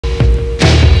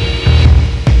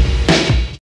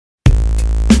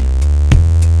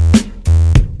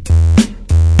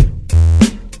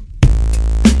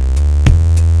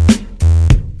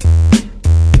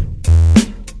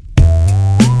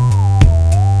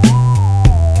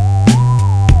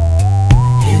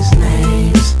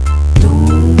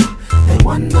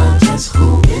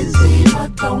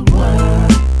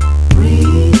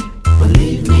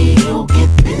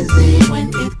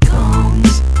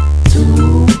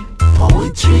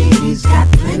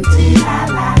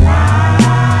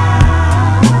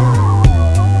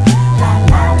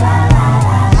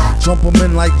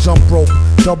jump rope,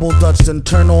 double dutch, then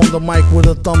turn on the mic with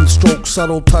a thumb stroke,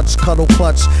 subtle touch, cuddle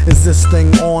clutch. Is this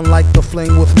thing on like the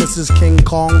fling with Mrs. King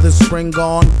Kong this spring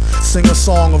gone? Sing a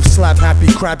song of slap happy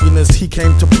crappiness. He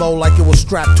came to blow like it was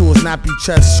strapped to his nappy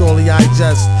chest. Surely I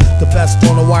jest, the best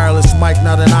on a wireless mic,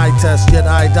 not an eye test, yet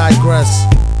I digress.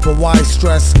 But why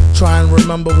stress? Try and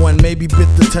remember when maybe bit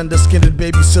the tender-skinned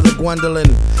babysitter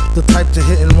Gwendolyn. The type to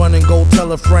hit and run and go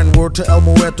tell a friend. Word to El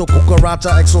Muerto,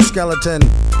 cucaracha, exoskeleton.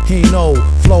 He know,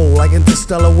 flow like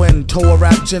interstellar wind. Toe a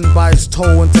rap gin by his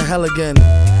toe into hell again.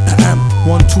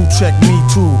 1, 2, check, me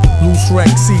too. Loose wreck,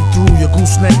 see through your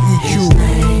gooseneck EQ. His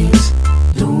name's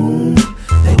Doom.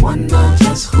 They wonder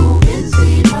just who is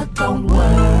he, but don't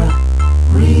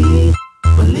worry.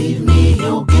 Believe me,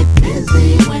 he'll get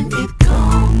busy when it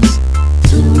comes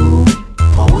to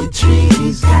poetry.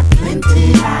 He's got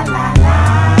plenty, la la la.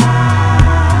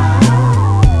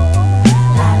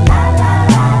 La la la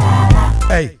la la.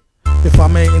 Hey, if I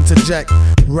may interject,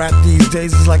 rap these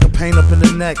days is like a pain up in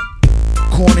the neck.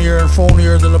 Cornier and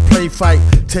phonier than a play fight.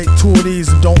 Take 2 of these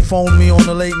and don't phone me on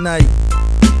the late night.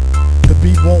 The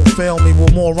beat won't fail me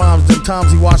with more rhymes than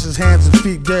times he washes hands and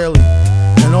feet daily.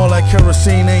 And all that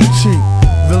kerosene ain't cheap.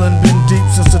 Villain been deep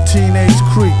since a teenage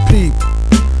creep. Peep.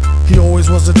 He always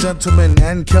was a gentleman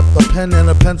and kept a pen and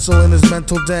a pencil in his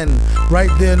mental den.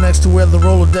 Right there next to where the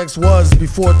Rolodex was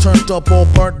before it turned up all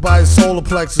burnt by his solar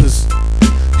plexus.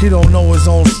 He don't know his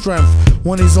own strength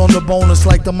when he's on the bonus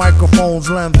like the microphone's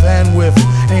length and width.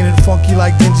 Ain't it funky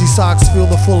like dingy socks? Feel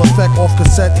the full effect off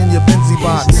cassette in your Benzie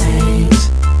box. His name's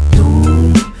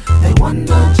Doom. They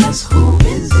wonder just who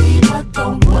is he, but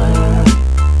don't worry.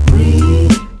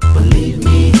 Believe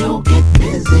me, he'll get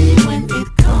busy when it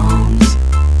comes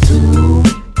to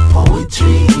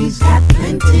poetry. He's got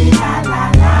plenty, la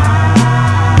la la.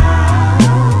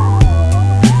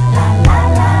 La la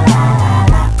la la la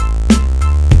la.